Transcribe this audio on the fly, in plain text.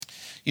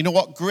You know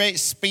what? Great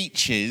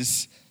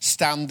speeches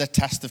stand the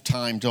test of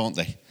time, don't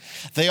they?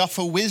 They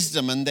offer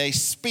wisdom and they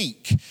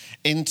speak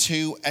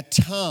into a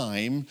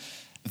time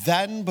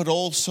then, but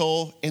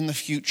also in the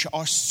future.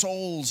 Our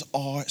souls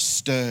are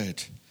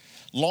stirred.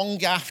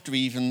 Long after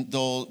even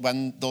though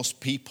when those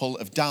people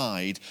have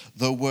died,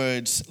 the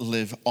words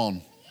live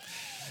on.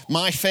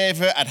 My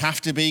favourite, I'd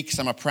have to be, because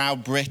I'm a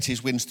proud Brit,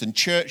 is Winston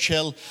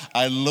Churchill.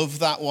 I love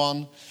that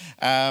one.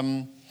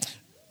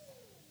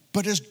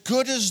 But as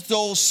good as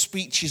those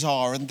speeches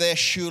are, and they're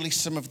surely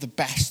some of the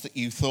best that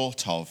you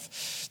thought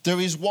of, there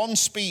is one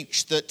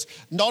speech that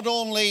not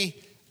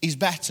only is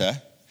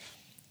better,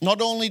 not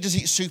only does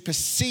it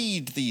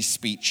supersede these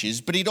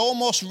speeches, but it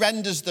almost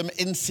renders them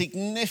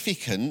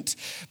insignificant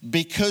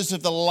because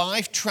of the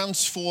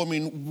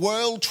life-transforming,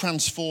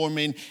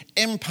 world-transforming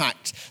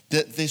impact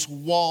that this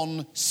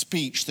one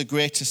speech, the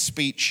greatest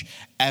speech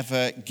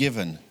ever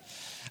given.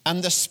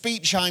 And the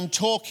speech I'm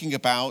talking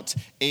about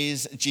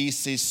is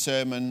Jesus'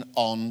 Sermon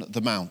on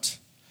the Mount.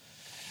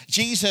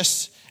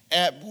 Jesus,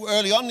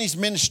 early on in his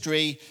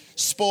ministry,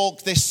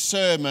 spoke this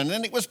sermon,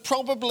 and it was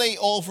probably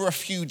over a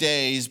few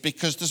days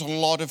because there's a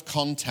lot of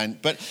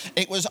content, but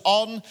it was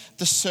on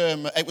the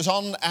sermon, it was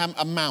on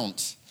a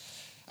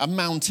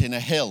mountain, a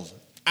hill,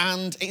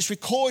 and it's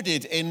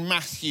recorded in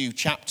Matthew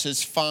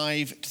chapters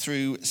 5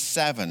 through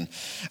 7.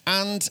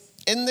 And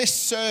in this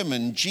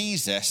sermon,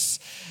 Jesus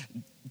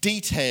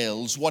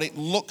details what it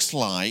looks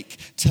like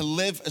to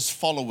live as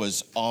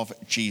followers of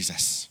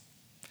Jesus.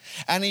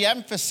 And he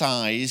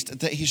emphasized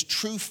that his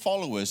true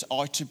followers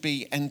are to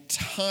be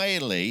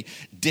entirely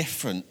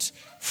different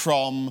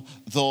from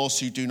those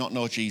who do not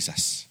know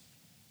Jesus.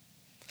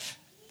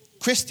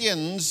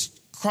 Christians,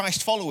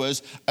 Christ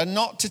followers, are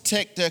not to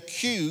take their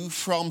cue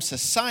from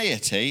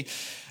society,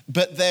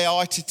 but they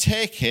are to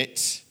take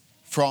it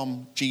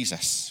from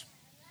Jesus.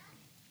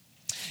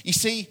 You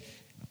see,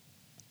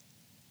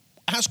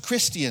 as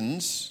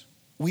Christians,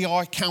 we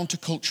are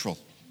countercultural.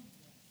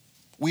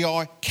 We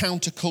are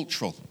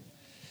countercultural.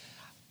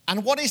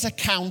 And what is a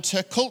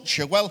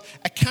counterculture? Well,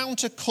 a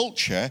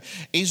counterculture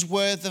is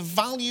where the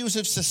values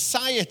of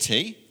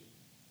society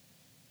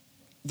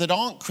that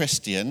aren't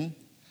Christian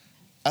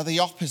are the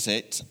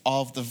opposite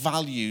of the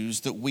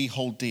values that we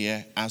hold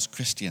dear as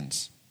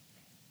Christians.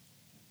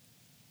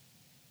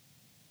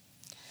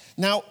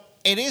 Now,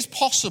 it is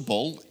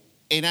possible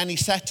in any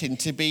setting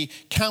to be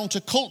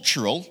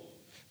countercultural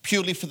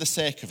purely for the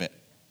sake of it.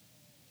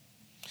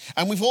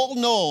 And we've all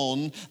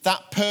known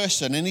that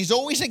person, and he's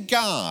always a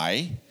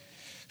guy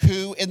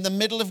who, in the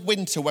middle of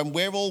winter, when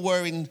we're all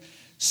wearing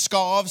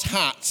scarves,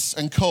 hats,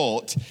 and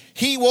coat,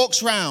 he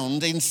walks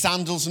round in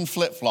sandals and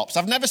flip-flops.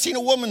 I've never seen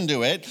a woman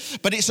do it,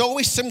 but it's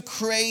always some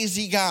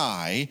crazy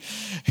guy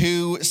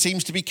who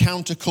seems to be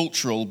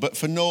countercultural, but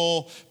for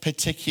no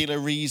particular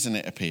reason,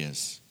 it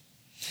appears.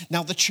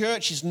 Now, the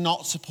church is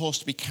not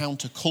supposed to be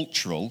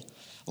countercultural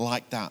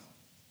like that.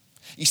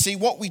 You see,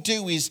 what we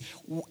do is,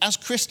 as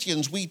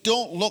Christians, we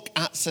don't look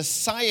at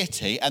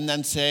society and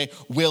then say,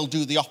 we'll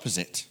do the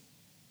opposite.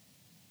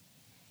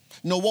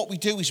 No, what we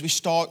do is we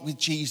start with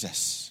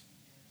Jesus.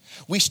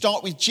 We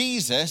start with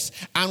Jesus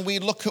and we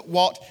look at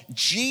what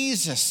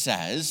Jesus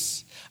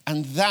says,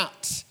 and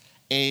that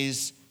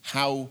is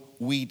how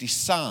we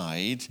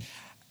decide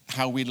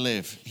how we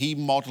live. He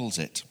models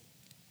it.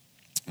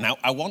 Now,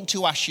 I want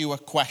to ask you a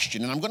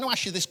question, and I'm going to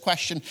ask you this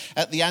question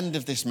at the end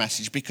of this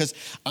message because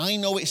I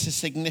know it's a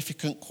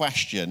significant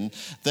question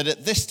that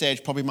at this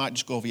stage probably might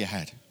just go over your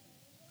head.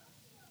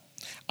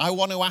 I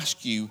want to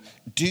ask you,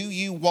 do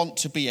you want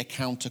to be a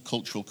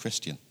countercultural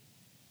Christian?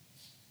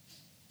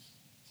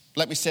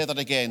 Let me say that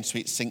again so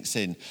it sinks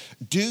in.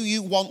 Do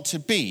you want to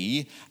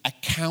be a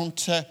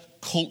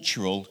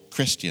countercultural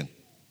Christian?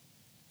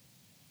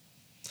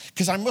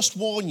 Because I must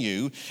warn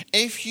you,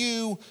 if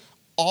you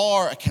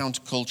are a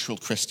countercultural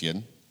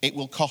Christian, it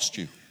will cost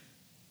you.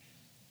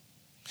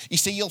 You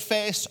see, you'll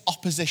face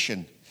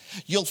opposition.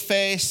 You'll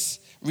face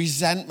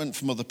resentment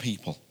from other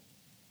people.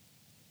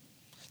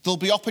 There'll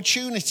be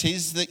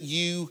opportunities that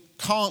you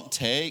can't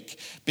take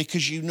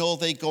because you know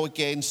they go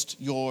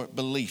against your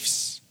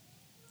beliefs.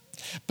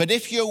 But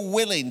if you're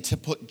willing to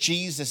put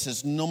Jesus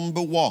as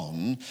number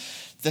one,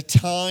 the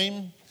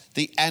time,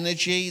 the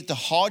energy, the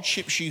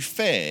hardships you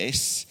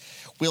face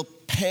will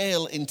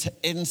pale into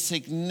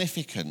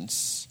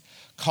insignificance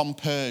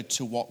compared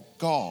to what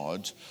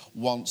God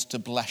wants to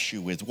bless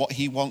you with, what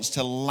he wants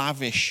to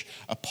lavish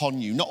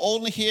upon you, not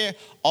only here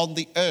on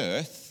the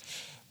earth,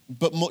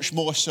 but much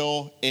more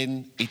so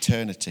in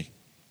eternity.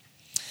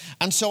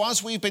 And so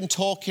as we've been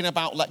talking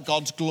about let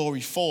God's glory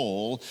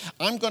fall,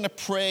 I'm going to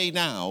pray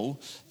now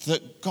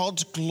that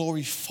God's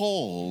glory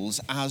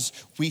falls as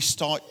we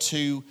start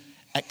to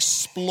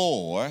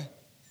explore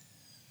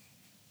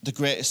the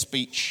greatest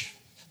speech,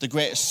 the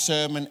greatest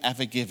sermon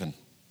ever given.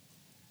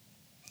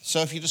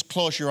 So if you just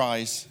close your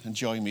eyes and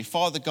join me.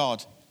 Father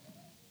God,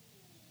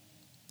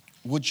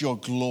 would your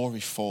glory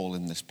fall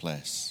in this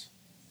place?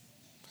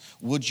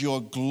 Would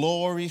your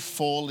glory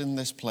fall in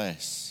this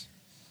place?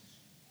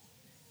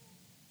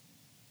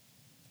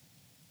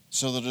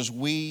 So that as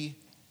we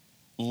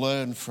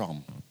learn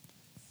from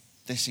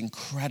this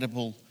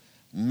incredible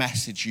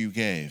message you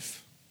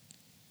gave?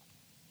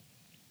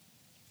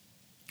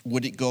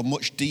 Would it go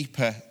much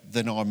deeper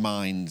than our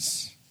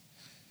minds?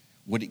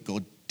 Would it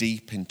go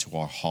deep into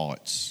our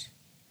hearts?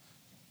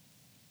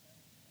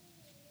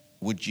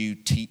 Would you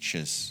teach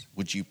us?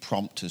 Would you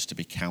prompt us to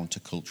be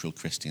countercultural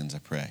Christians, I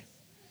pray?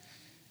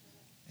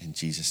 In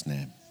Jesus'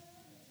 name,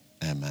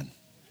 amen.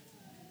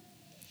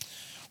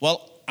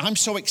 Well, I'm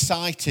so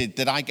excited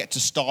that I get to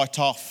start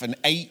off an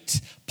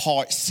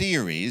 8-part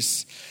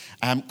series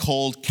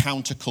called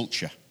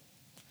Counterculture.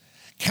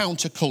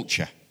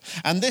 Counterculture.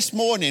 And this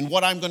morning,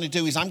 what I'm going to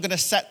do is I'm going to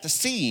set the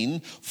scene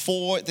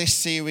for this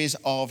series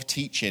of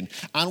teaching.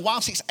 And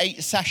whilst it's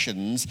 8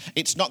 sessions,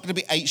 it's not going to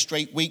be 8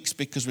 straight weeks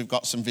because we've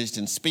got some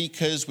visiting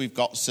speakers, we've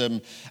got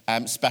some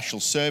special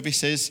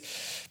services.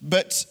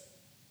 But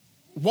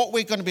what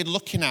we're going to be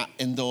looking at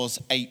in those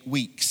 8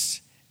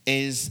 weeks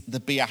is the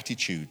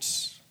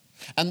Beatitudes.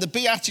 And the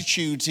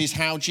Beatitudes is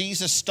how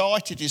Jesus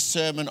started his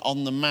Sermon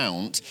on the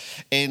Mount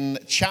in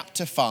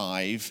chapter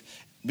 5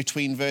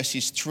 between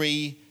verses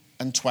 3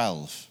 and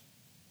 12.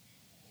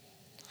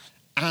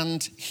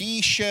 And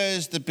he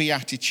shares the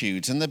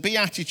Beatitudes. And the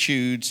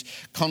Beatitudes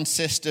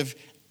consist of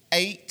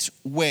 8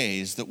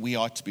 ways that we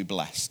are to be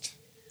blessed.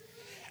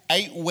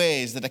 8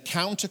 ways that are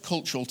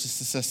countercultural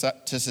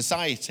to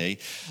society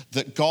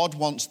that God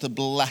wants to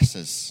bless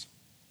us.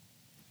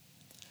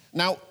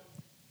 Now,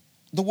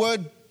 the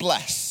word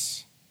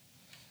bless,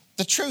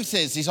 the truth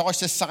is our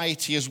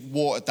society has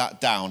watered that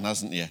down,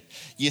 hasn't you?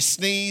 You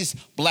sneeze,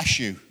 bless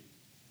you.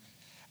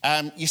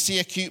 You see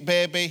a cute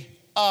baby,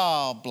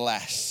 oh,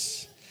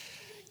 bless.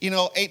 You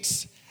know,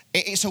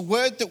 it's a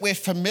word that we're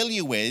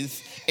familiar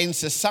with in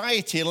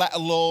society, let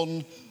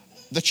alone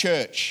the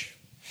church.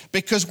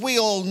 Because we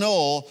all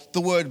know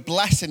the word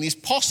blessing is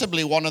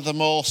possibly one of the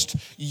most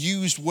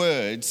used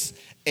words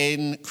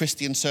in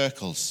Christian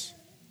circles.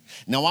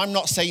 Now, I'm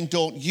not saying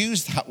don't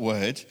use that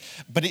word,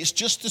 but it's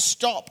just to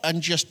stop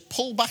and just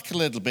pull back a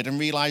little bit and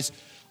realize,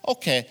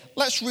 okay,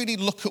 let's really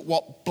look at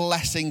what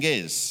blessing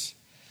is.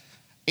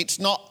 It's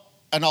not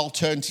an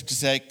alternative to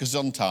say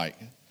Gesundheit.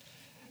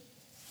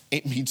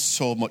 It means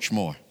so much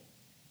more.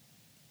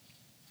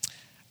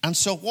 And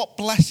so what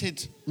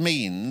blessed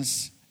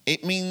means,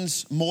 it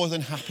means more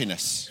than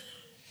happiness.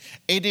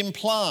 It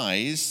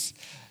implies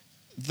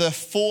the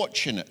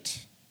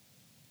fortunate,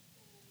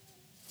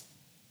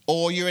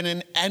 or you're in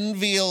an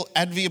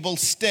enviable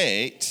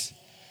state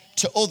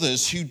to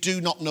others who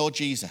do not know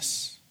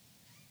Jesus.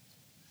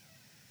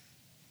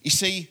 You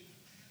see,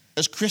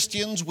 as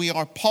Christians, we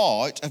are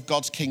part of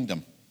God's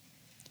kingdom.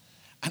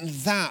 And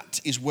that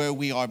is where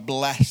we are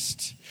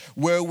blessed,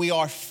 where we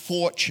are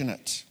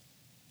fortunate.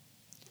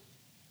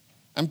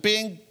 And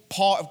being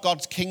part of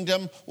God's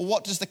kingdom, well,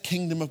 what does the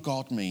kingdom of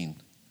God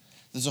mean?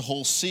 There's a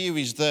whole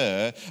series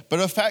there,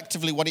 but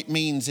effectively what it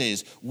means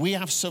is we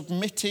have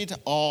submitted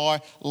our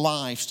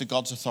lives to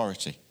God's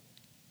authority.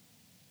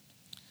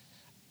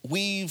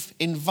 We've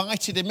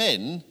invited him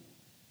in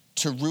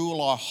to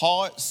rule our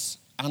hearts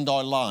and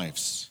our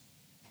lives.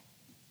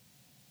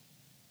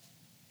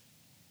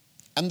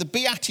 And the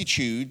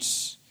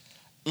Beatitudes,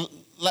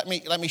 let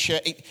me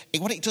share,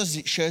 what it does is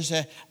it shows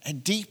a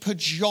deeper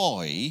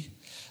joy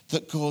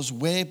that goes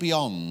way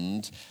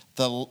beyond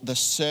the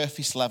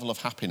surface level of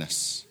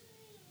happiness.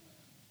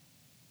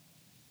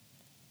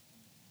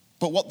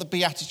 But what the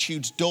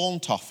Beatitudes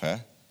don't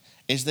offer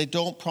is they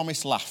don't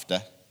promise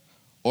laughter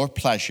or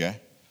pleasure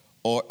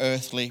or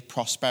earthly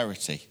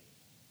prosperity.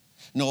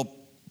 No,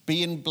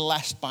 being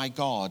blessed by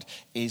God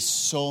is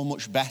so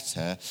much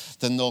better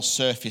than those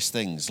surface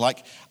things.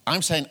 Like,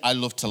 I'm saying I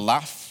love to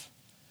laugh.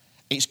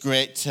 It's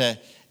great to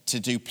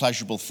do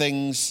pleasurable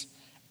things.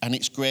 And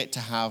it's great to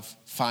have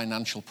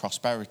financial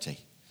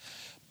prosperity.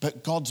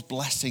 But God's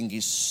blessing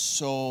is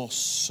so,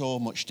 so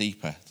much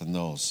deeper than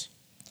those.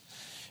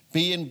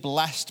 Being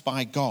blessed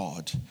by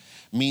God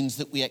means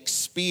that we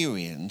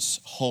experience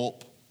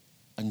hope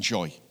and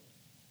joy,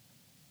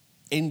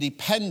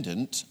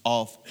 independent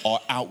of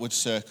our outward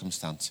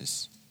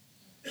circumstances.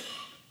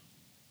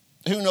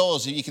 Who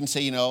knows? You can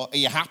say, are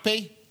you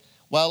happy?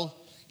 Well,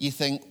 you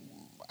think,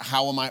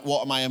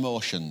 what are my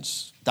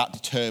emotions? That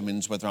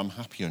determines whether I'm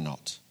happy or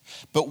not.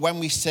 But when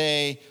we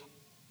say,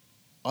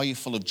 are you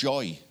full of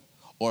joy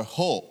or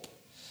hope?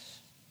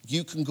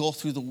 You can go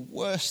through the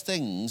worst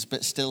things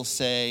but still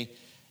say,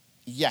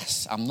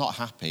 yes, I'm not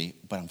happy,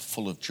 but I'm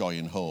full of joy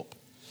and hope.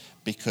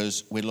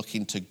 Because we're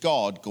looking to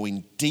God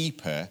going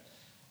deeper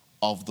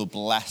of the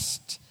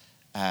blessed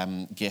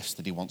gifts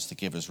that he wants to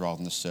give us rather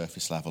than the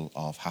surface level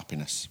of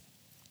happiness.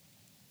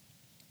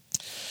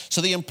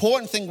 So the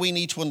important thing we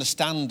need to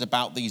understand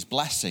about these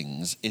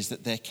blessings is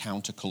that they're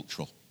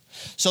countercultural.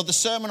 So the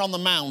Sermon on the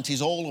Mount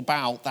is all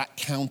about that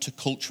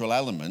countercultural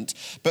element,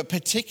 but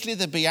particularly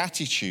the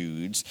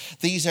Beatitudes.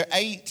 These are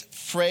 8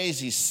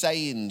 phrases,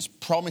 sayings,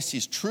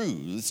 promises,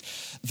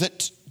 truths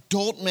that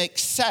don't make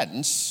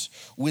sense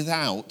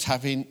without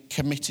having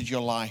committed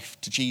your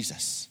life to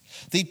Jesus.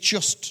 They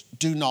just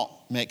do not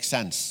make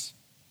sense.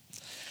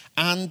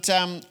 And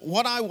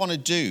what I want to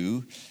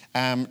do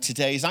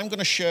today is I'm going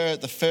to share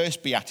the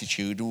first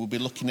beatitude, and we'll be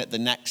looking at the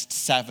next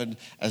 7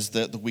 as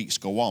the weeks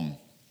go on.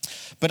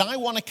 But I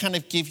want to kind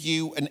of give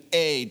you an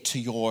aid to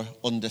your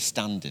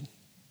understanding.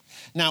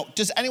 Now,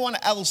 does anyone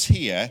else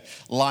here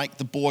like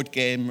the board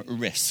game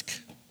Risk?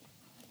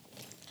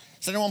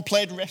 Has anyone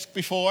played Risk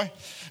before?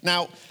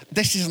 Now,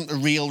 this isn't the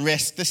real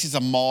Risk. This is a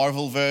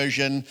Marvel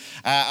version.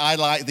 I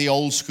like the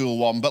old school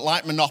one. But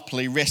like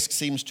Monopoly, Risk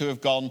seems to have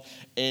gone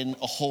in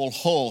a whole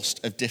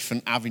host of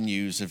different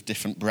avenues of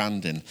different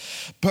branding.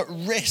 But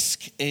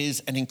Risk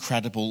is an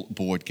incredible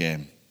board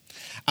game.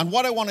 And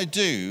what I want to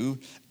do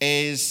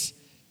is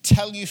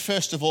tell you,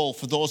 first of all,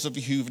 for those of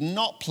you who've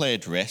not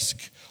played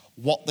Risk,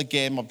 what the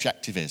game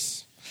objective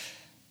is.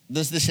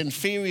 There's this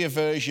inferior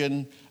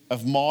version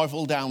of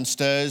Marvel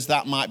downstairs.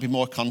 That might be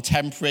more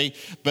contemporary,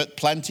 but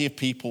plenty of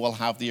people will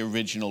have the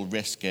original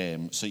Risk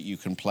game so you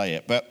can play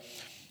it. But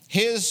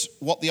here's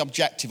what the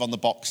objective on the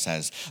box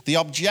says. The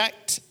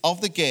object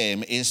of the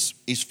game is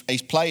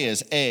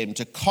players aim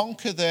to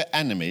conquer their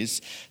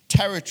enemies'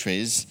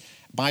 territories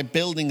by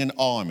building an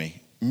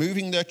army,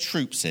 moving their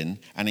troops in,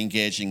 and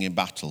engaging in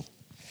battle.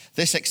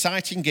 This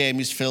exciting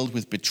game is filled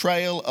with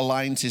betrayal,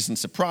 alliances, and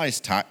surprise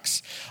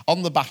attacks.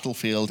 On the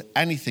battlefield,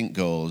 anything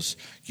goes.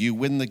 You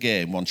win the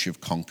game once you've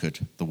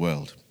conquered the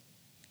world.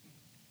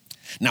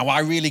 Now,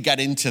 I really get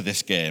into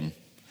this game.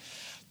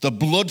 The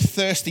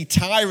bloodthirsty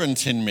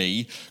tyrant in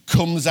me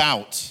comes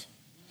out,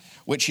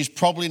 which is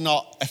probably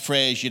not a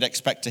phrase you'd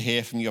expect to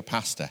hear from your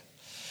pastor.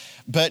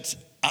 But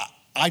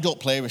I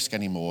don't play Risk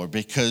anymore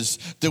because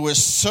there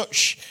was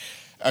such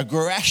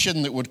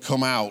aggression that would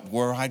come out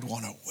where I'd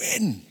want to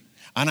win.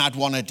 And I'd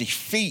want to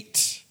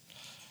defeat.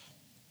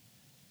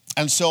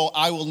 And so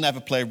I will never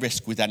play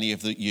Risk with any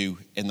of you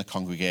in the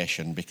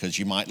congregation because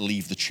you might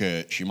leave the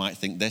church. You might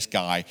think this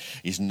guy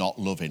is not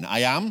loving. I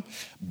am,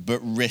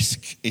 but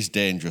Risk is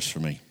dangerous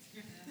for me.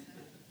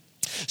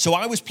 So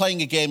I was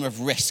playing a game of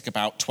Risk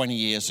about 20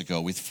 years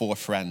ago with 4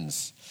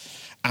 friends.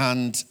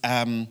 And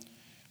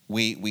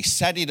we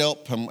set it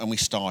up and we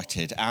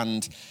started.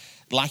 And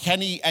like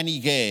any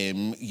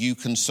game, you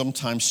can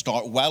sometimes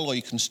start well or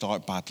you can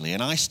start badly.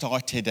 And I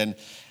started and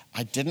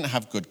I didn't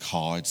have good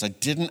cards. I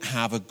didn't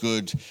have a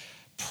good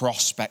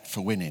prospect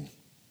for winning.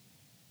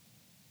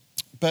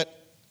 But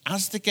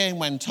as the game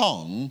went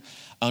on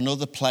and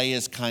other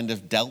players kind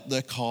of dealt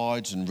their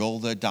cards and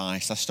rolled their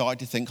dice, I started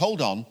to think,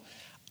 hold on,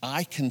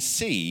 I can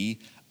see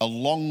a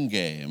long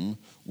game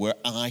where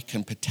I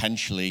can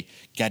potentially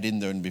get in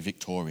there and be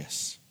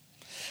victorious.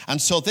 And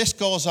so this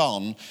goes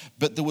on,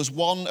 but there was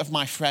one of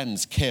my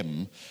friends,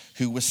 Kim,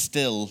 who was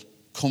still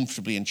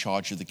comfortably in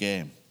charge of the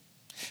game.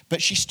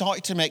 But she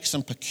started to make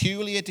some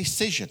peculiar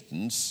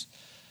decisions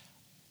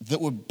that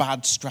were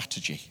bad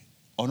strategy.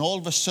 And all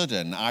of a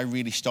sudden, I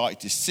really started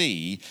to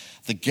see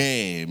the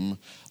game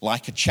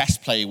like a chess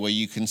player where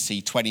you can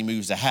see 20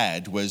 moves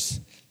ahead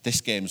was,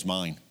 this game's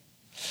mine.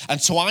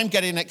 And so I'm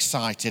getting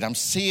excited. I'm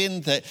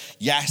seeing that,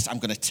 yes, I'm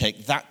going to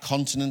take that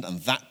continent,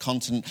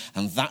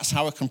 and that's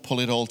how I can pull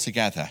it all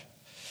together.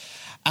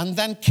 And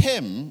then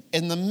Kim,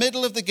 in the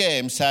middle of the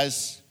game,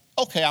 says,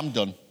 okay, I'm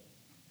done.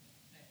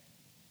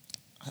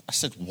 I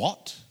said,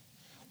 what?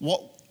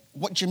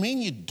 What do you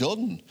mean you're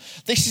done?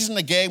 This isn't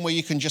a game where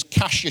you can just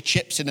cash your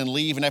chips in and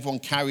leave and everyone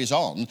carries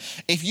on.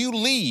 If you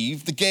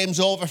leave, the game's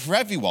over for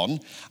everyone,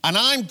 and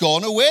I'm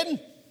going to win.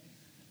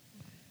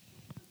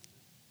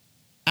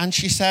 And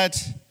she said,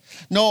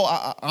 no,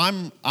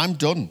 I'm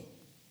done.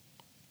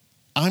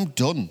 I'm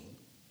done.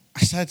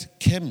 I said,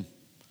 Kim,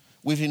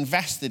 we've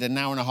invested an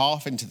hour and a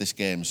half into this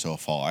game so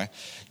far.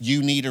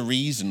 You need a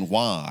reason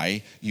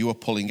why you are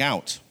pulling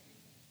out.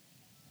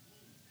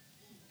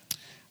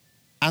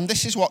 And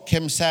this is what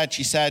Kim said.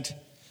 She said,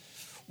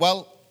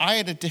 well, I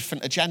had a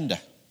different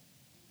agenda.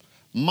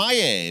 My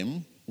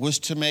aim was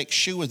to make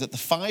sure that the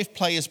 5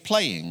 players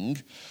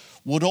playing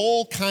would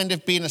all kind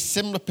of be in a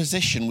similar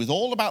position with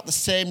all about the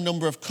same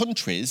number of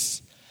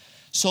countries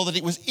so that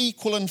it was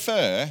equal and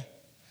fair.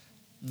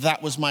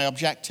 That was my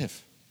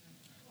objective.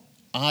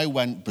 I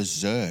went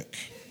berserk.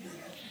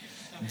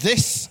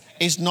 This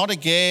is not a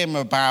game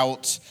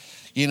about,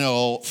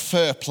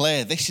 fair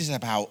play. This is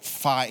about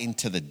fighting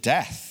to the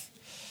death.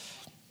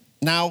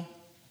 Now,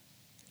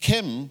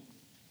 Kim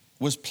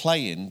was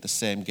playing the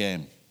same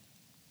game.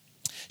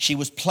 She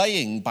was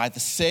playing by the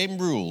same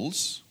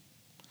rules,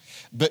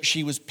 but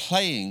she was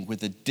playing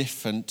with a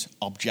different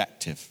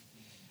objective,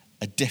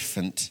 a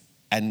different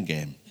end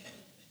game.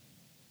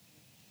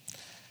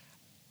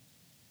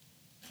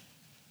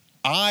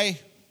 I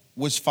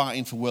was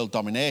fighting for world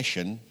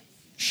domination.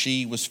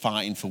 She was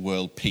fighting for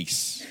world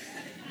peace.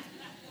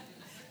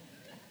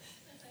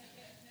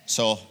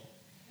 So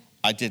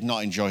I did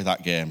not enjoy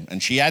that game.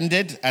 And she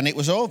ended, and it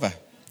was over.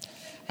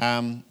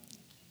 And,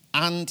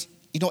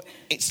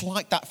 it's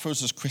like that for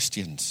us as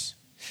Christians.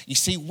 You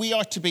see, we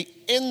are to be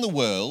in the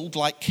world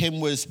like Kim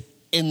was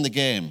in the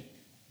game.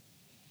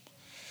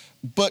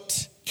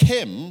 But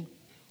Kim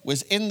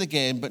was in the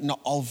game, but not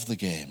of the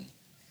game.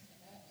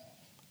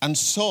 And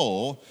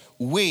so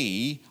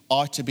we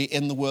are to be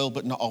in the world,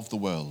 but not of the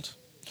world.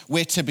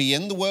 We're to be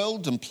in the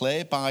world and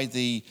play by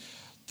the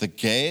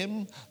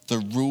game, the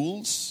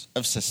rules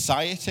of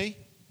society.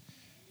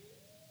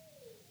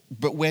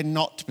 But we're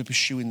not to be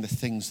pursuing the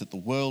things that the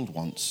world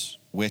wants.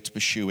 We're to be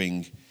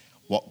pursuing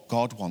what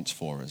God wants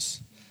for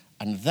us.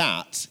 And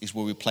that is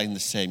where we're playing the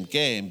same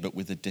game, but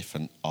with a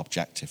different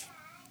objective.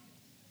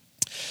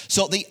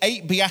 So the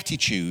 8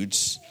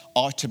 Beatitudes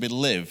are to be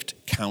lived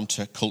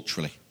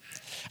counterculturally.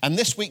 And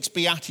this week's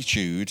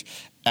Beatitude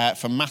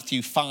from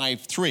Matthew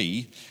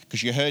 5:3,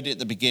 because you heard it at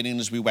the beginning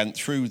as we went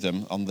through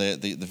them on the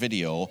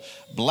video.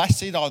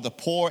 Blessed are the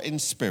poor in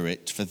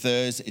spirit, for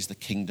theirs is the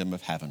kingdom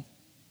of heaven.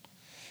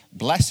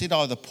 Blessed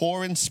are the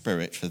poor in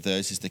spirit, for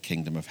theirs is the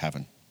kingdom of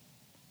heaven.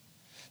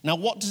 Now,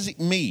 what does it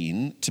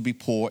mean to be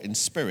poor in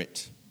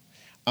spirit?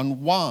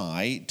 And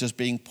why does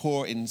being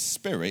poor in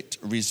spirit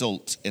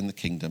result in the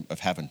kingdom of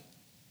heaven?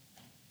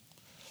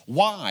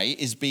 Why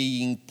is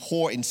being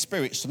poor in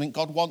spirit something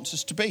God wants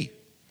us to be?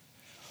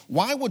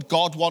 Why would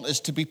God want us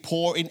to be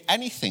poor in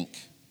anything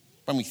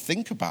when we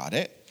think about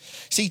it?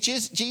 See,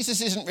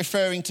 Jesus isn't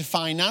referring to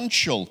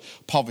financial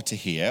poverty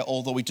here,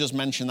 although he does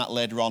mention that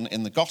later on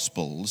in the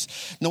Gospels.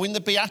 No, in the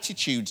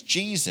Beatitudes,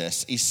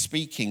 Jesus is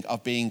speaking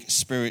of being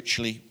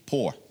spiritually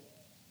poor.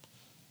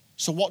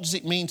 So what does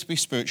it mean to be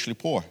spiritually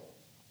poor?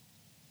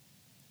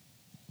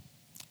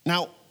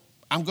 Now,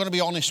 I'm going to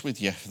be honest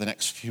with you for the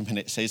next few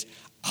minutes.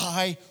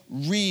 I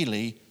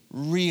really,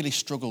 really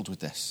struggled with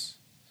this.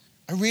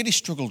 I really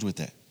struggled with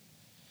it.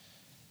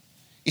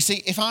 You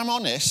see, if I'm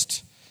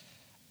honest,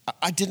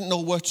 I didn't know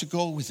where to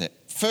go with it.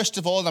 First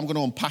of all, I'm going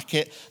to unpack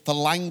it. The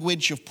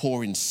language of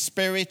poor in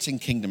spirit and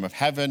kingdom of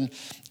heaven,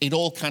 it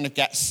all kind of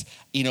gets,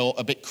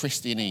 a bit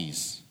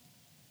Christianese.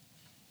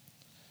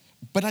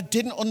 But I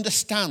didn't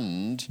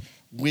understand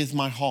with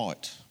my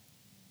heart.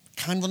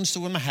 Kind of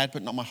understood with my head,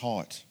 but not my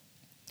heart.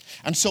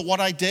 And so what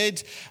I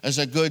did as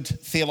a good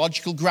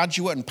theological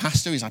graduate and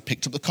pastor is I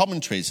picked up the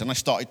commentaries and I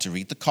started to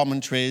read the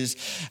commentaries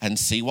and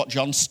see what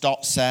John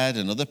Stott said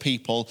and other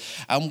people.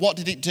 And what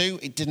did it do?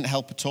 It didn't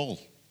help at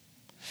all.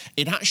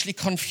 It actually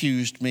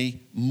confused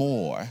me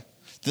more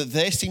that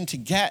they seemed to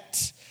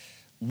get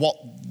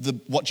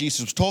what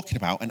Jesus was talking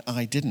about and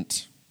I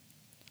didn't.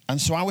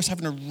 And so I was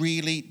having a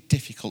really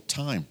difficult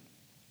time.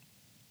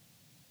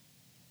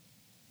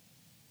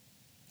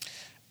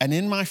 And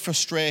in my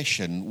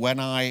frustration, when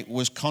I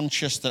was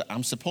conscious that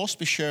I'm supposed to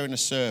be sharing a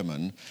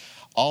sermon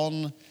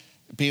on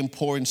being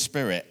poor in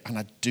spirit, and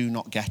I do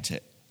not get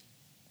it.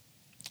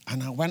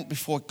 And I went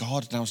before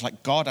God, and I was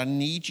like, God, I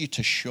need you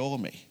to show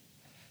me.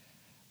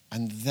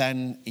 And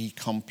then he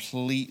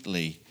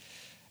completely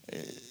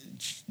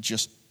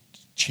just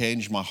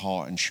changed my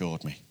heart and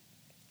showed me.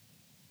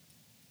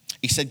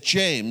 He said,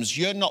 James,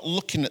 you're not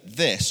looking at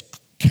this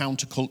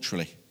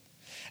counterculturally.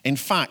 In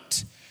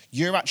fact,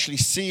 you're actually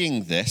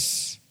seeing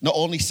this, not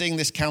only seeing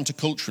this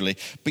counterculturally,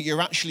 but you're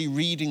actually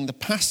reading the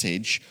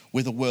passage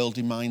with a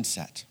worldly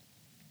mindset.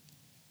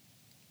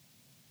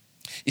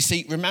 You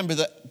see, remember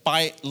that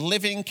by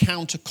living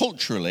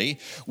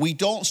counterculturally, we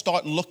don't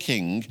start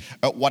looking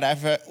at what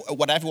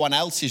everyone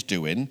else is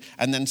doing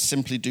and then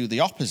simply do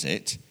the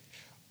opposite.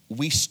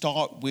 We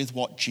start with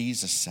what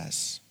Jesus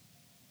says.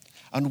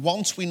 And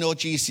once we know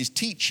Jesus'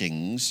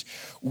 teachings,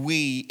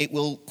 it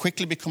will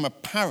quickly become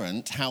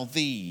apparent how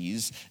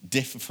these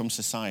differ from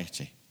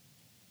society.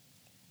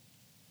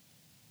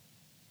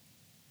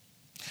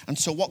 And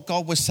so what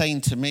God was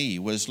saying to me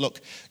was,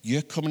 look,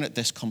 you're coming at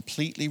this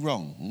completely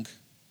wrong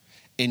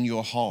in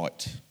your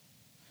heart.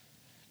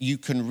 You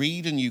can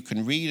read and you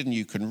can read and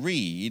you can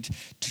read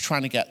to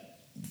try to get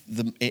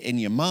it in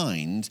your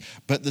mind,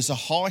 but there's a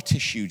heart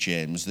issue,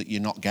 James, that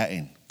you're not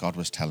getting, God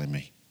was telling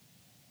me.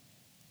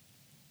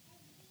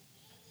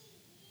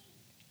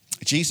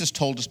 Jesus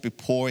told us to be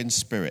poor in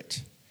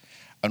spirit.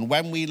 And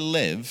when we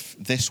live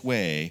this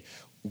way,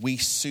 we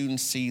soon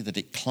see that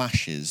it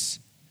clashes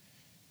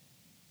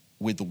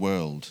with the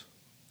world.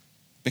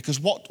 Because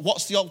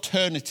what's the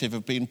alternative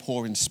of being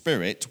poor in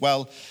spirit?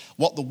 Well,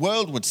 what the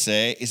world would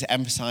say is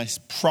emphasize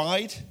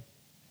pride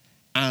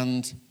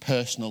and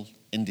personal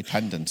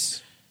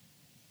independence.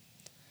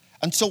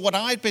 And so what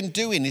I'd been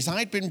doing is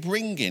I'd been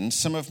bringing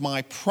some of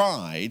my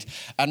pride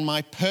and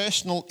my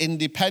personal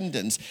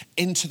independence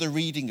into the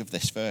reading of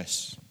this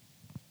verse.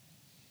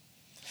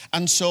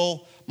 And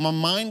so my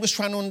mind was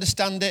trying to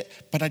understand it,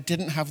 but I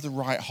didn't have the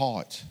right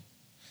heart.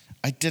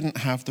 I didn't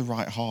have the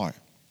right heart.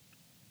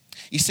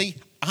 You see,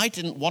 I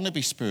didn't want to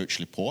be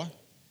spiritually poor.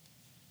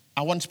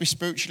 I wanted to be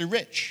spiritually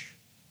rich.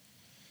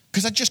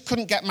 Because I just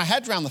couldn't get my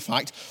head around the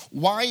fact,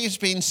 why is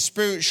being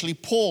spiritually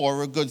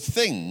poor a good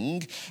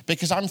thing?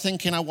 Because I'm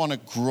thinking I want to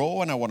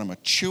grow and I want to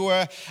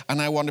mature and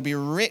I want to be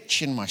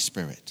rich in my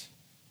spirit.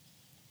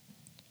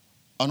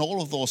 And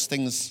all of those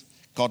things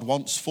God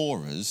wants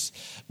for us,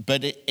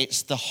 but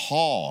it's the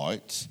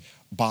heart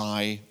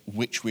by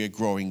which we are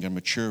growing and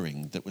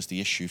maturing that was the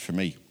issue for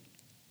me.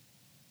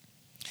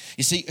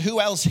 You see,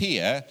 who else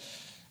here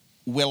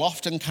will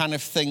often kind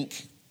of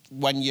think,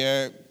 when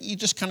you're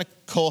just kind of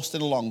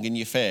coasting along in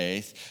your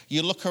faith,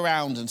 you look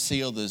around and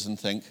see others and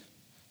think,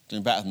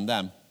 doing better than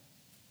them.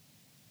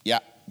 Yeah,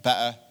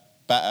 better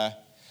better.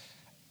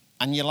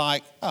 And you're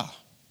like, oh,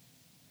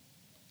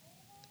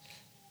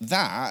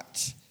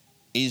 that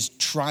is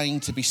trying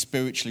to be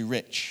spiritually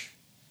rich.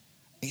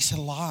 It's a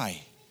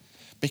lie.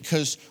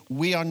 Because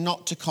we are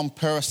not to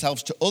compare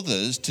ourselves to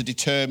others to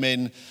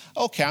determine,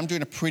 okay, I'm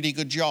doing a pretty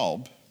good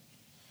job.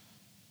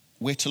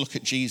 We're to look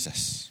at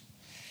Jesus.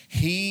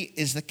 He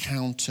is the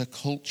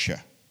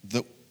counterculture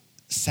that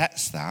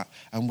sets that,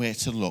 and we're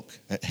to look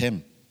at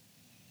him.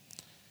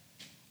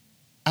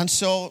 And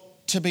so,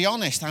 to be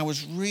honest, I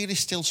was really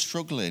still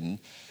struggling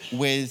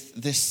with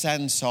this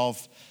sense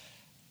of,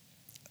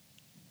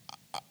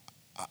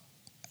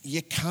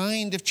 you're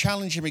kind of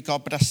challenging me,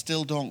 God, but I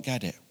still don't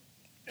get it.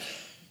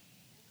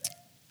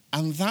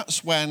 And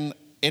that's when,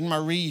 in my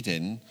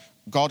reading,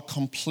 God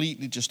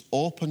completely just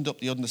opened up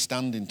the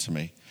understanding to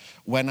me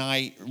when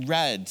I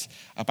read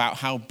about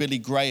how Billy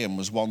Graham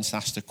was once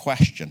asked a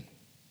question.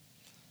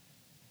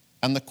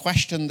 And the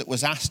question that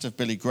was asked of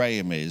Billy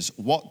Graham is,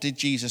 what did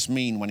Jesus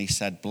mean when he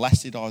said,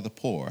 blessed are the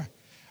poor,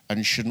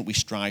 and shouldn't we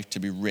strive to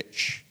be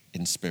rich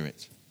in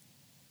spirit?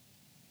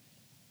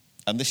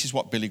 And this is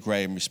what Billy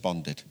Graham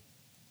responded.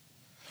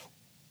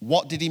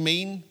 What did he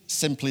mean?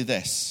 Simply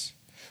this.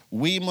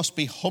 We must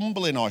be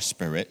humble in our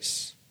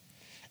spirits.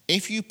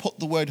 If you put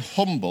the word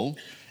humble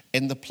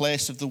in the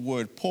place of the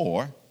word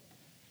poor,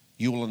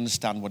 you will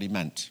understand what he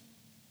meant.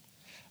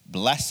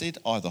 Blessed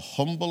are the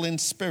humble in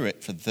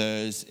spirit, for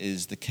theirs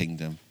is the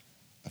kingdom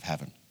of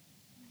heaven.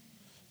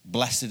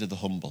 Blessed are the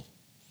humble.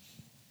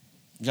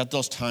 You had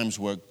those times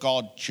where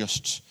God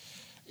just,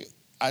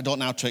 I don't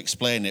know how to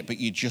explain it, but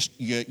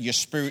your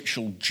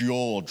spiritual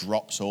jaw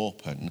drops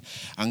open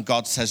and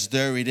God says,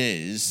 there it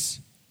is,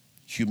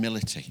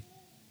 humility.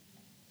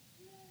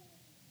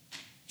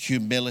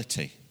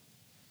 Humility.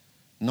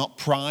 Not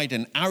pride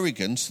and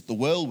arrogance that the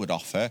world would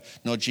offer.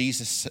 No,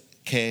 Jesus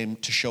came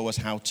to show us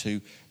how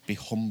to be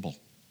humble.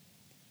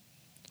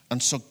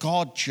 And so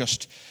God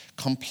just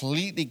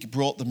completely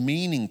brought the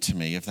meaning to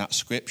me of that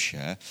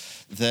scripture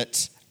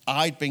that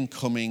I'd been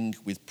coming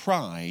with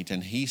pride,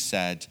 and he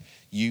said,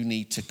 you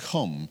need to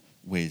come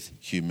with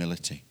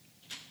humility.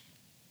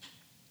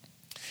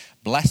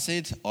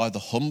 Blessed are the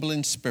humble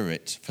in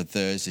spirit, for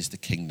theirs is the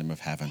kingdom of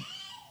heaven.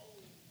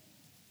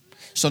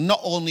 So not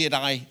only had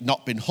I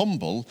not been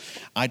humble,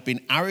 I'd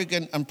been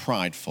arrogant and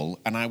prideful,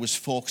 and I was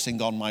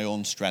focusing on my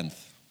own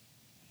strength.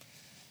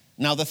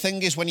 Now, the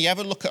thing is, when you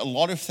ever look at a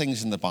lot of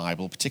things in the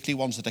Bible, particularly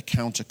ones that are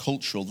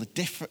countercultural,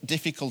 the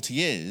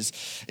difficulty is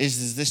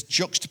there's this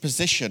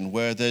juxtaposition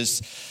where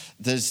there's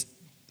this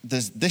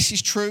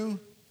is true,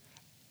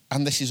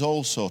 and this is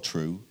also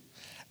true,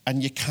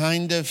 and you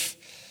kind of,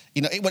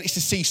 it's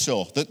a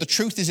seesaw. The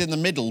truth is in the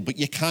middle, but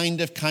you're kind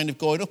of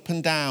going up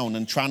and down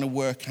and trying to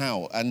work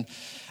out. And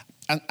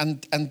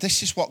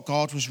this is what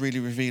God was really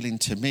revealing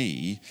to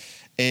me,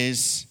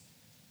 is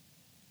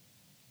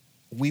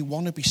we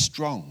want to be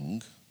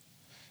strong,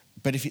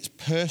 but if it's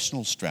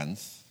personal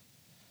strength,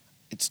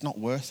 it's not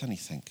worth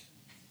anything.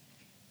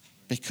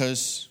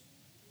 Because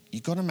you're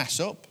going to mess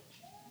up.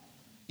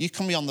 You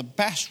can be on the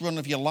best run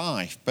of your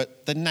life,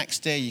 but the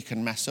next day you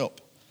can mess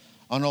up.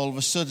 And all of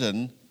a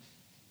sudden,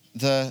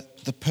 the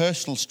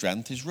personal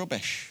strength is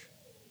rubbish.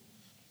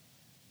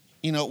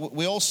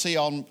 We all see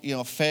on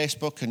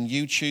Facebook and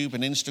YouTube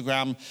and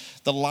Instagram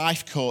the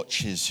life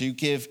coaches who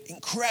give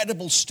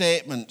incredible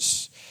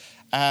statements.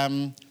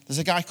 There's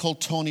a guy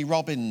called Tony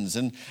Robbins,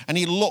 and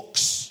he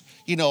looks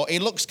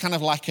kind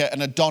of like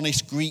an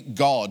Adonis Greek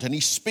god, and he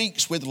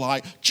speaks with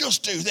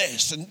just do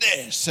this,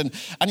 and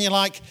you're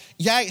like,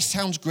 yeah, it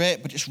sounds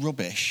great, but it's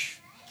rubbish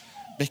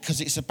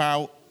because it's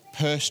about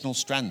personal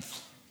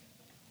strength.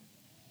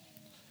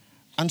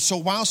 And so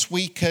whilst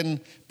we can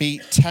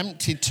be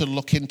tempted to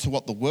look into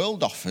what the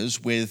world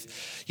offers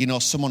with,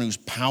 someone who's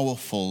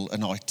powerful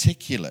and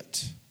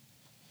articulate,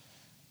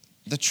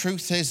 the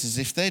truth is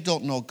if they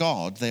don't know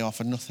God, they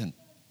offer nothing.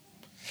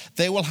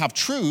 They will have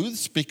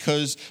truths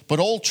but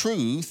all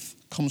truth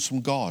comes from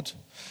God.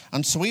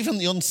 And so even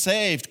the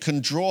unsaved can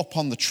draw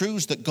upon the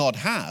truths that God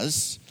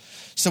has.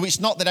 So it's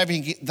not that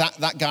everything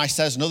that guy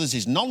says and others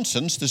is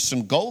nonsense. There's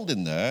some gold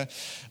in there.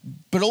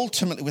 But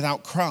ultimately,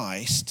 without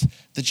Christ,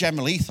 the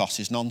general ethos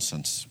is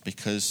nonsense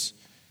because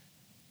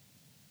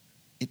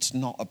it's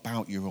not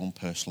about your own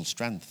personal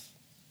strength.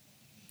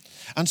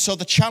 And so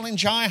the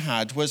challenge I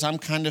had was I'm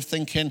kind of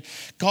thinking,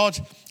 God,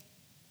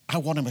 I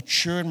want to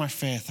mature in my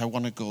faith. I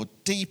want to go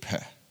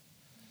deeper.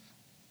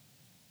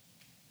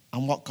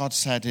 And what God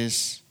said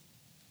is,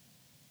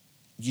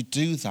 you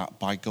do that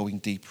by going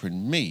deeper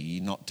in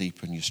me, not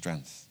deeper in your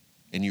strength,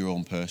 in your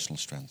own personal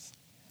strength.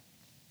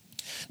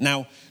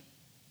 Now,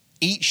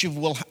 each of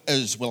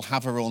us will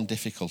have our own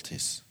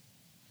difficulties.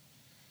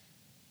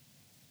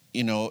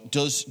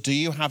 Do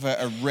you have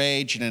a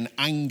rage and an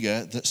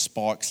anger that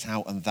sparks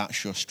out and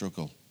that's your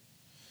struggle?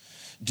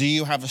 Do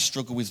you have a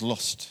struggle with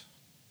lust,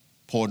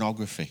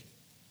 pornography?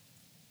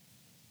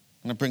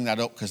 I'm going to bring that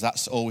up because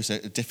that's always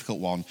a difficult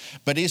one.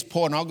 But is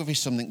pornography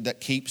something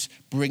that keeps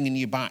bringing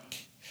you back,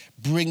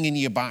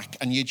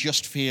 and you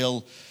just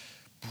feel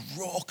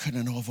broken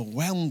and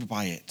overwhelmed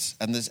by it.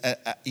 And there's,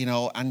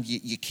 and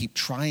you keep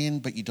trying,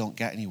 but you don't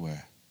get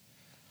anywhere?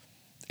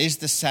 Is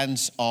the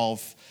sense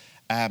of,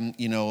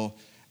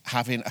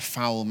 having a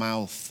foul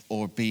mouth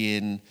or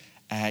being,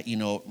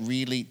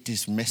 really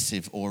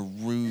dismissive or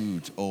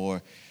rude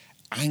or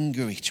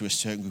angry to a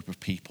certain group of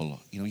people?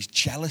 He's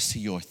jealous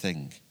of your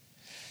thing.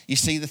 You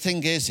see, the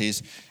thing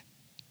is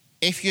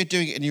if you're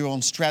doing it in your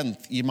own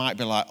strength, you might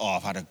be like, oh,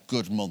 I've had a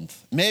good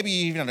month. Maybe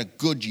you even had a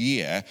good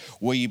year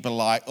where you'd be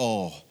like,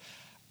 oh,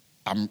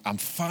 I'm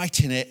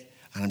fighting it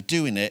and I'm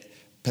doing it,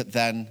 but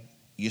then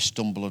you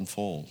stumble and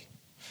fall.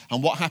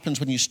 And what happens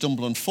when you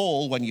stumble and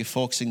fall, when you're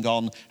focusing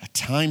on a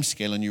time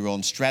scale and your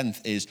own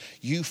strength, is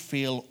you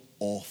feel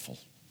awful.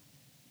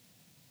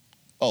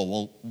 Oh,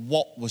 well,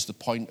 what was the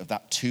point of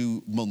that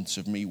 2 months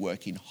of me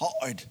working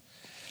hard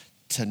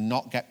to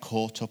not get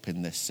caught up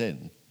in this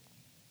sin?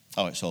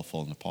 Oh, it's all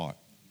falling apart.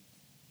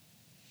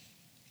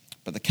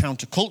 But the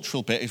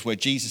countercultural bit is where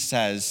Jesus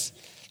says,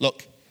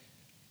 look,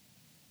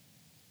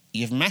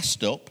 you've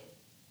messed up,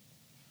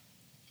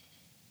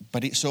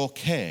 but it's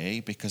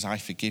okay because I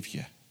forgive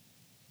you.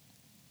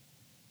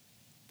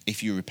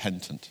 If you're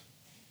repentant,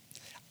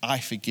 I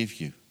forgive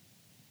you.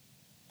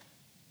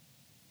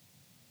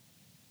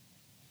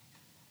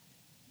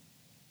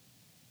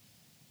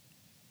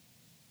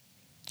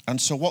 And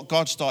so what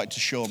God started to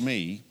show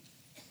me,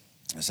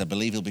 as I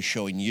believe he'll be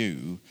showing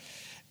you,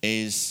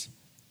 is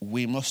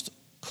we must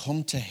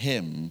come to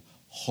him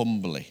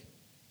humbly,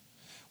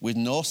 with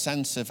no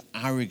sense of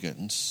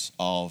arrogance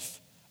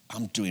of,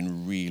 I'm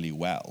doing really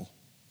well.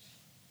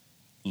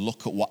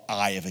 Look at what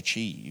I have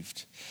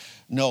achieved.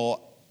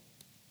 No,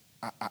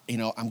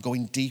 I'm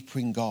going deeper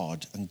in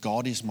God, and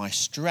God is my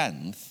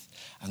strength,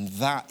 and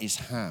that is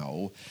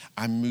how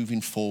I'm moving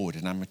forward,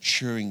 and I'm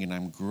maturing, and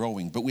I'm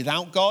growing. But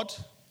without God,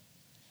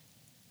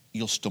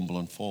 you'll stumble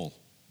and fall.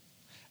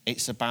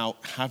 It's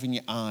about having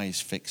your eyes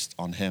fixed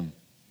on him.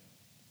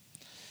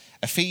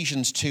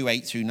 Ephesians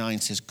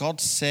 2:8-9 says, God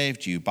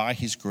saved you by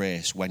his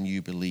grace when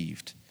you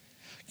believed.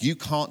 You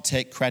can't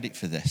take credit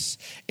for this.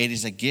 It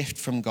is a gift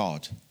from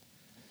God.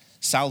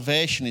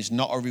 Salvation is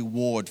not a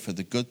reward for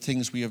the good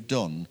things we have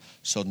done,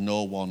 so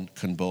no one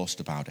can boast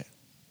about it.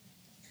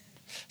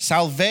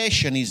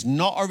 Salvation is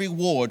not a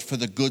reward for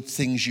the good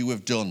things you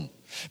have done,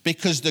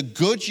 because the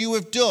good you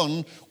have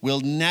done will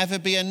never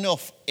be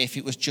enough if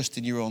it was just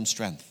in your own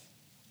strength.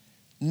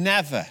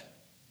 Never.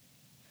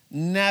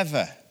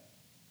 Never.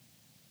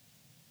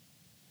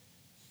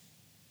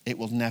 It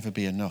will never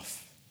be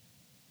enough.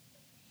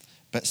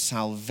 But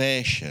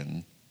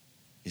salvation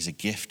is a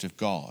gift of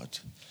God,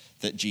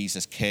 that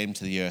Jesus came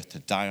to the earth to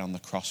die on the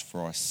cross for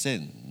our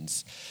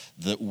sins,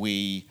 that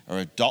we are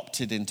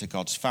adopted into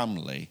God's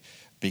family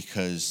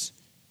because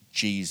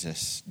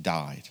Jesus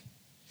died.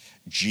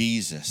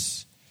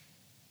 Jesus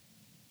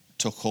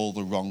took all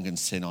the wrong and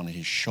sin on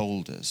his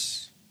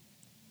shoulders.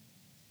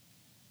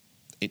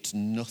 It's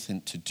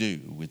nothing to do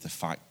with the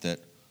fact that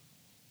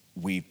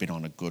we've been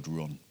on a good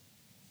run.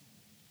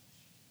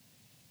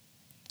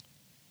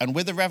 And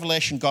with the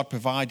revelation God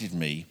provided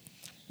me,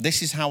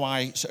 this is how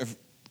I sort of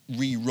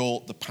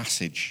rewrote the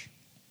passage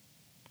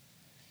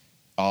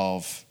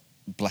of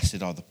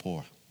blessed are the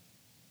poor.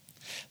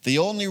 The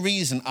only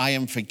reason I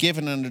am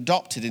forgiven and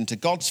adopted into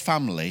God's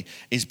family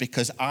is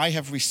because I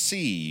have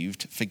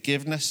received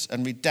forgiveness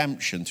and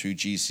redemption through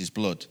Jesus'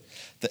 blood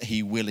that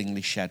he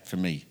willingly shed for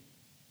me.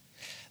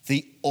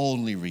 The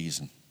only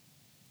reason.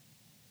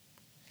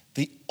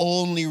 The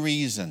only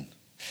reason.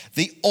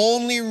 The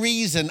only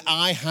reason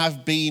I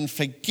have been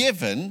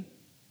forgiven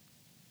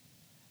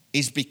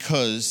is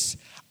because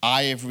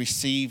I have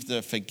received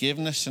the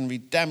forgiveness and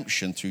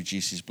redemption through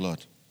Jesus'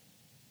 blood.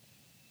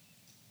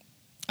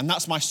 And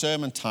that's my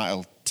sermon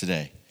title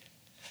today.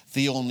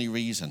 The only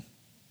reason.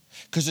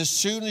 Because as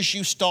soon as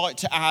you start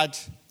to add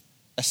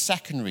a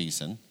second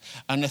reason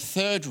and a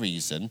third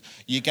reason,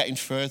 you're getting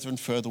further and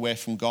further away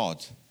from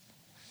God.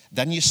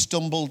 Then you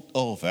stumble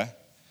over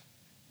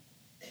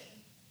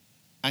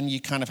and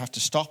you kind of have to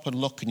stop and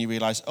look, and you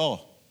realize,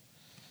 oh,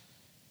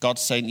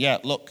 God's saying, yeah,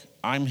 look,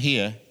 I'm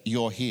here,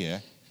 you're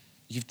here.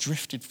 You've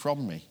drifted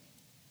from me.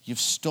 You've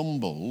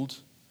stumbled.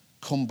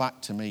 Come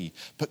back to me.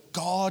 But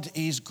God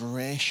is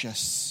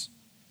gracious.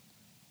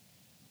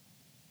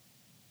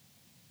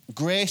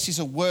 Grace is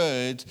a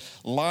word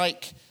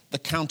like the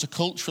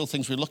countercultural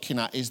things we're looking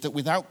at, is that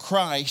without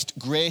Christ,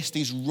 grace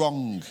is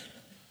wrong.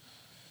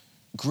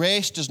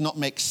 Grace does not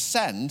make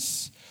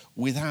sense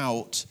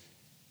without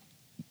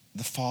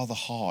the Father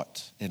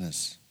heart in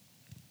us.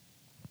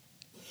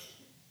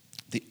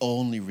 The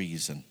only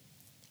reason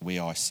we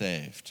are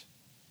saved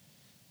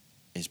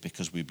is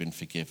because we've been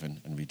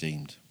forgiven and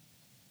redeemed.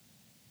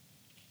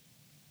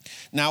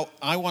 Now,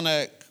 I want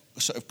to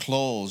sort of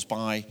close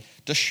by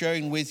just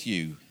sharing with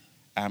you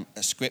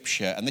a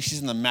scripture, and this is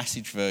in the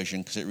Message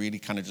version because it really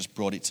kind of just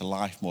brought it to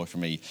life more for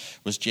me,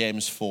 was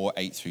James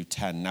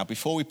 4:8-10. Now,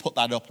 before we put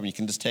that up, and you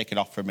can just take it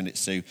off for a minute,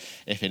 Sue,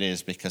 if it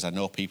is, because I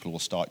know people will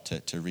start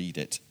to read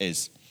it,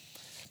 is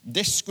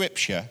this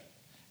scripture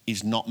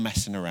is not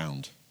messing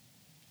around.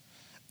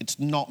 It's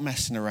not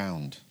messing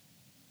around.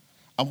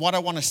 And what I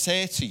want to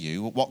say to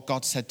you, what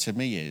God said to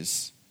me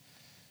is,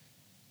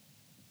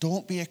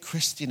 don't be a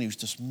Christian who's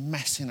just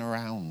messing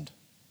around.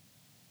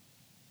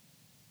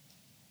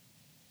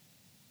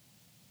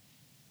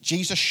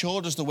 Jesus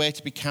showed us the way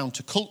to be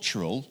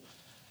countercultural.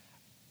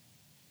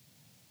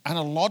 And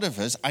a lot of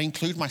us, I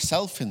include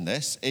myself in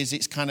this, is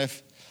it's kind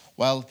of,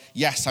 well,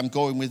 yes, I'm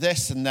going with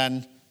this, and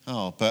then,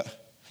 oh,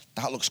 but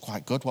that looks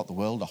quite good, what the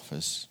world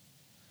offers.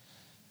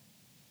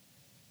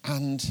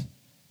 And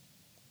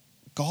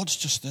God's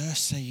just there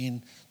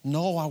saying,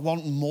 no, I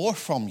want more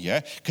from you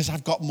because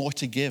I've got more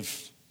to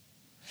give.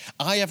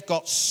 I have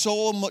got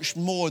so much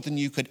more than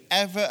you could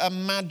ever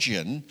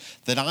imagine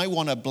that I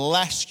want to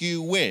bless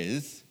you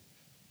with.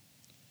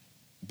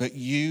 But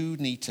you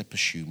need to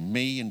pursue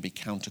me and be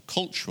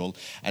countercultural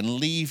and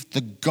leave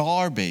the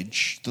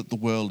garbage that the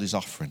world is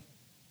offering.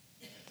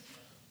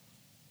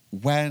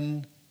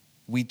 When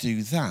we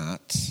do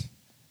that,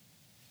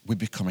 we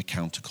become a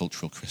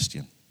countercultural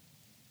Christian.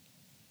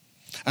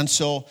 And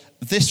so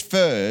this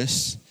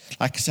verse,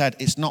 like I said,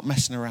 it's not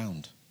messing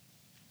around.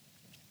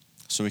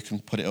 So we can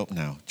put it up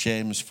now.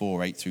 James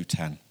 4, 8 through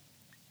 10.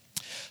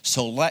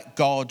 So let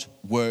God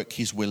work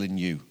his will in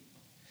you.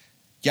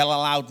 Yell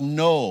aloud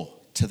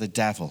no to the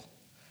devil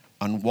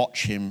and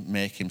watch him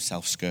make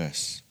himself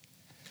scarce.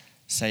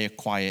 Say a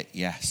quiet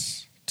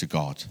yes to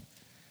God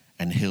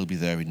and he'll be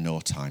there in no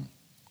time.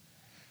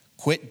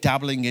 Quit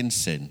dabbling in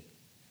sin.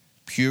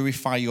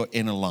 Purify your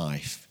inner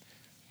life.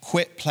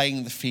 Quit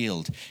playing the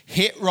field.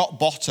 Hit rock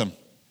bottom.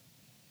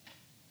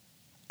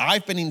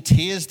 I've been in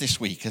tears this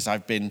week as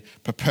I've been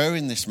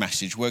preparing this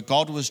message where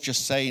God was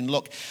just saying,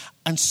 look,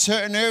 in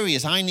certain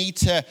areas I need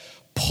to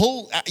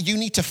you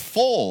need to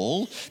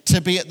fall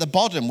to be at the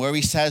bottom, where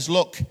he says,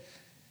 look,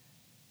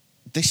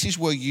 this is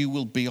where you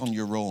will be on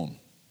your own,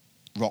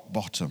 rock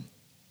bottom.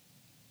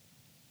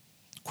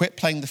 Quit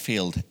playing the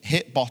field,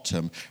 hit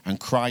bottom, and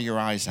cry your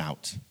eyes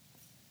out.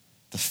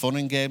 The fun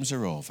and games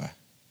are over.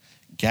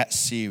 Get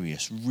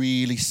serious,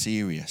 really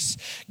serious.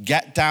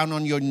 Get down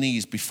on your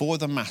knees before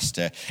the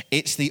master.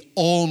 It's the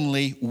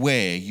only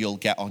way you'll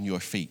get on your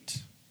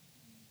feet.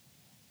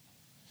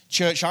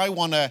 Church, I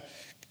want to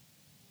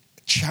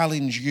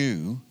challenge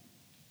you.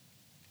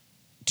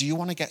 Do you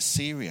want to get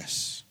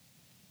serious?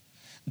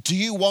 Do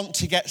you want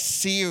to get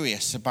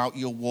serious about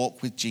your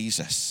walk with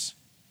Jesus?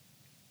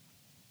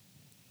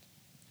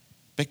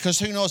 Because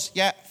who knows,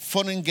 yeah,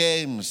 fun and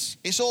games.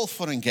 It's all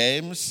fun and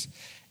games.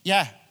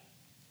 Yeah,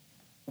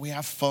 we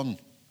have fun.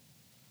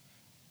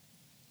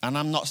 And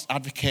I'm not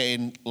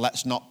advocating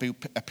let's not be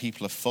a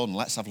people of fun.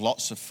 Let's have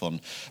lots of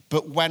fun.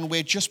 But when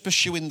we're just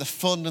pursuing the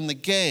fun and the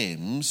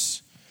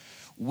games,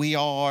 we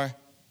are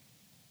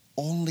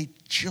only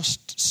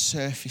just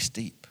surface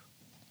deep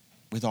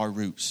with our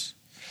roots.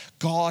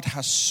 God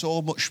has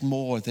so much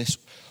more, this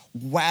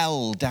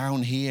well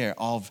down here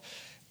of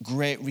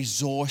great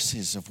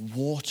resources of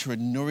water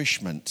and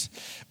nourishment.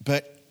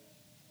 But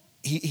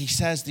he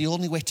says the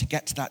only way to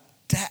get to that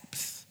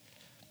depth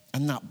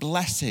and that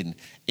blessing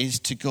is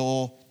to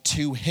go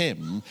to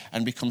him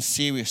and become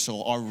serious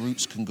so our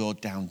roots can go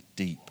down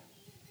deep.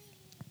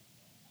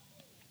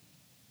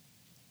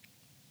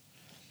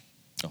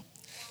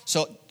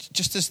 So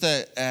just as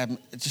the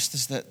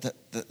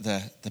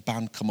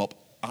band come up,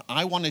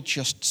 I want to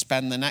just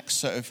spend the next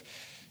sort of,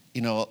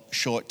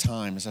 short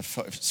time as I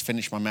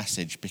finish my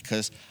message,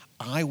 because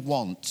I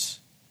want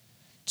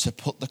to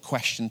put the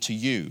question to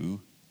you: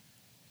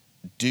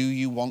 do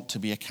you want to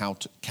be a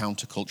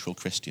countercultural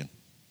Christian?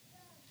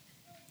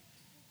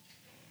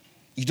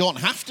 You don't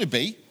have to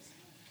be.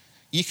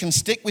 You can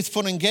stick with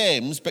fun and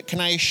games, but can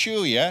I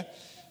assure you,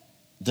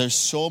 there's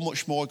so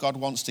much more God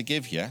wants to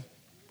give you.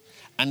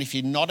 And if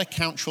you're not a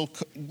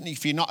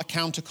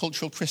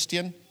countercultural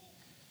Christian,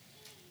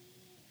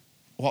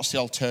 what's the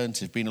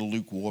alternative? Being a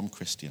lukewarm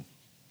Christian.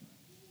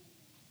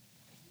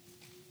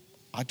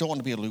 I don't want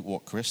to be a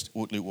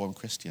lukewarm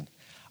Christian.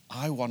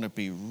 I want to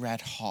be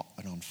red hot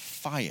and on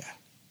fire.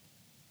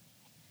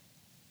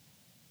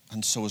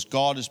 And so as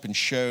God has been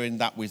sharing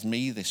that with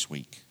me this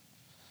week,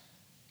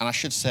 and I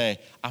should say,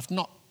 I've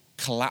not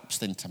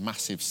collapsed into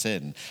massive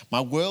sin.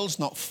 My world's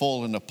not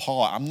fallen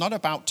apart. I'm not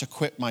about to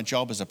quit my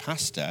job as a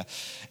pastor.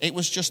 It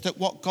was just that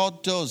what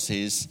God does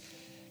is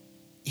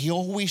he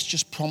always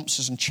just prompts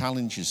us and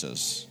challenges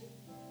us.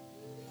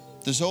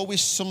 There's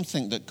always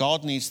something that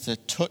God needs to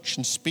touch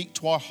and speak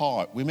to our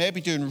heart. We may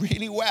be doing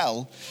really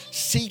well,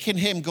 seeking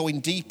him,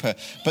 going deeper,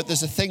 but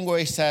there's a thing where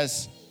he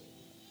says,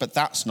 but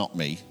that's not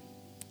me,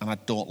 and I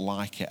don't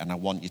like it, and I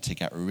want you to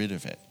get rid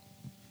of it.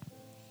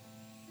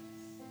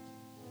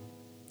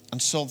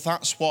 And so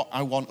that's what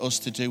I want us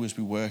to do as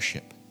we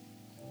worship,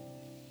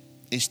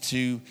 is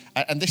to,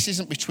 and this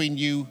isn't between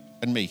you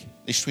and me,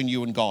 it's between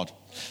you and God.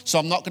 So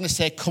I'm not going to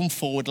say, come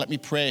forward, let me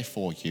pray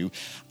for you.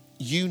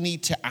 You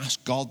need to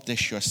ask God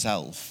this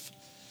yourself.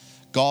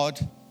 God,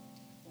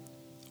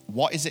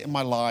 what is it in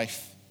my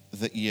life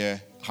that you're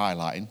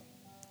highlighting?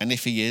 And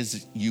if he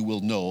is, you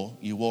will know.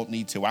 You won't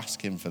need to ask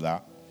him for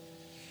that.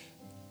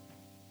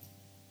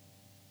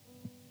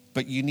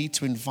 But you need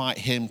to invite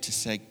him to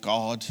say,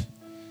 God,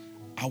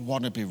 I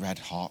want to be red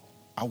hot.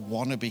 I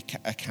want to be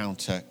a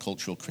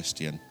counter-cultural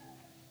Christian.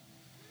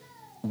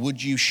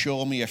 Would you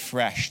show me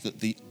afresh that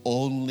the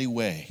only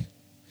way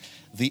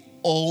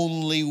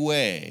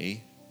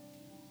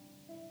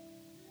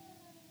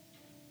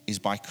is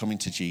by coming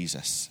to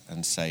Jesus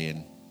and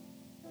saying,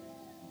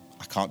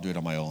 I can't do it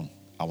on my own.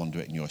 I want to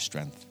do it in your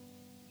strength.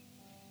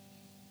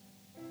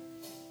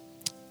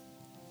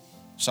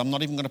 So I'm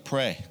not even going to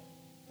pray.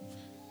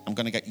 I'm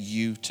going to get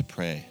you to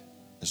pray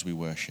as we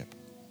worship.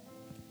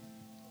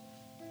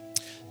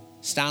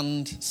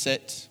 Stand,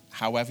 sit,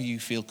 however you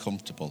feel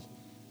comfortable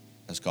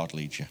as God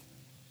leads you.